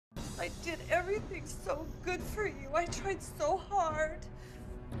I did everything so good for you. I tried so hard,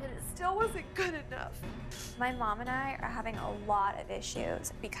 and it still wasn't good enough. My mom and I are having a lot of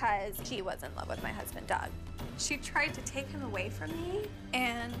issues because she was in love with my husband, Doug. She tried to take him away from me,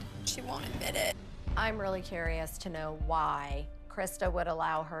 and she won't admit it. I'm really curious to know why Krista would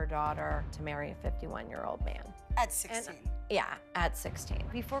allow her daughter to marry a 51-year-old man. At 16. Yeah, at 16.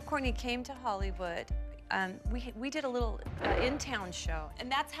 Before Courtney came to Hollywood, we did a little in-town show,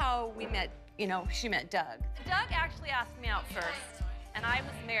 and that's how we met, you know, she met Doug. Doug actually asked me out first, and I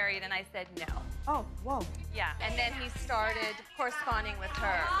was married, and I said no. Oh, whoa. Yeah, and then he started corresponding with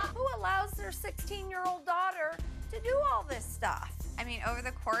her. Who allows their 16-year-old daughter to do all this stuff? I mean, over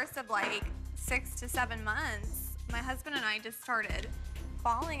the course of like 6 to 7 months, my husband and I just started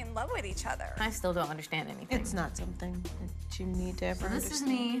falling in love with each other. I still don't understand anything. It's not something that you need to ever This is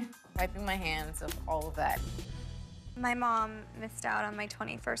me wiping my hands of all of that. My mom missed out on my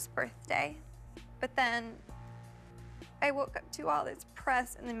 21st birthday, but then I woke up to all this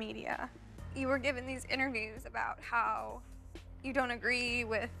press in the media. You were given these interviews about how you don't agree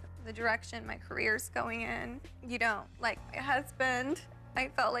with the direction my career's going in. You don't like my husband. I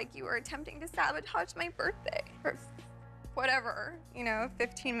felt like you were attempting to sabotage my birthday for whatever, you know,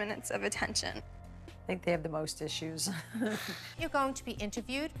 15 minutes of attention. I think they have the most issues. You're going to be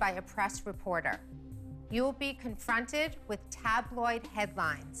interviewed by a press reporter. You will be confronted with tabloid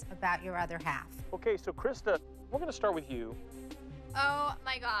headlines about your other half. Okay, so Krista, we're gonna start with you. Oh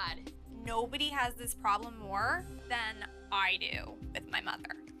my God. Nobody has this problem more than I do with my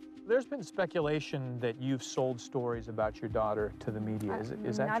mother. There's been speculation that you've sold stories about your daughter to the media.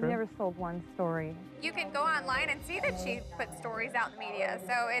 Is that I've true? never sold one story. You can go online and see that she put stories out in the media,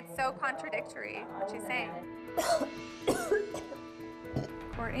 so it's so contradictory what she's saying.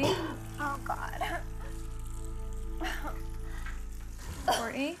 Courtney? Oh God.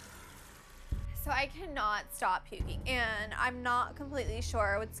 Courtney? So I cannot stop puking, and I'm not completely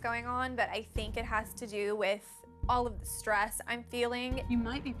sure what's going on, but I think it has to do with all of the stress I'm feeling. You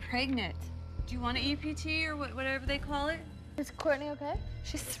might be pregnant. Do you want an EPT or whatever they call it? Is Courtney okay?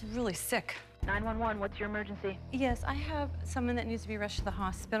 She's really sick. 911, what's your emergency? Yes, I have someone that needs to be rushed to the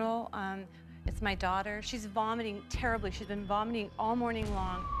hospital. It's my daughter. She's vomiting terribly. She's been vomiting all morning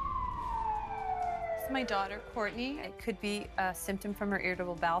long. It's my daughter, Courtney. It could be a symptom from her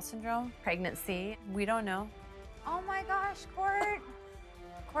irritable bowel syndrome, pregnancy. We don't know. Oh my gosh,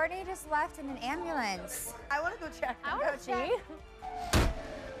 Courtney just left in an ambulance. I want to go check. I want to check.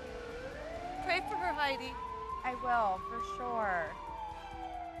 Pray for her, Heidi. I will, for sure.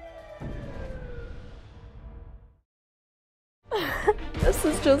 This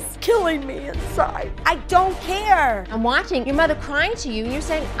is just killing me inside. I don't care. I'm watching your mother crying to you, and you're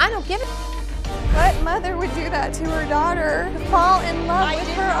saying, I don't give a. What mother would do that to her daughter? To fall in love with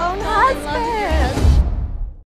her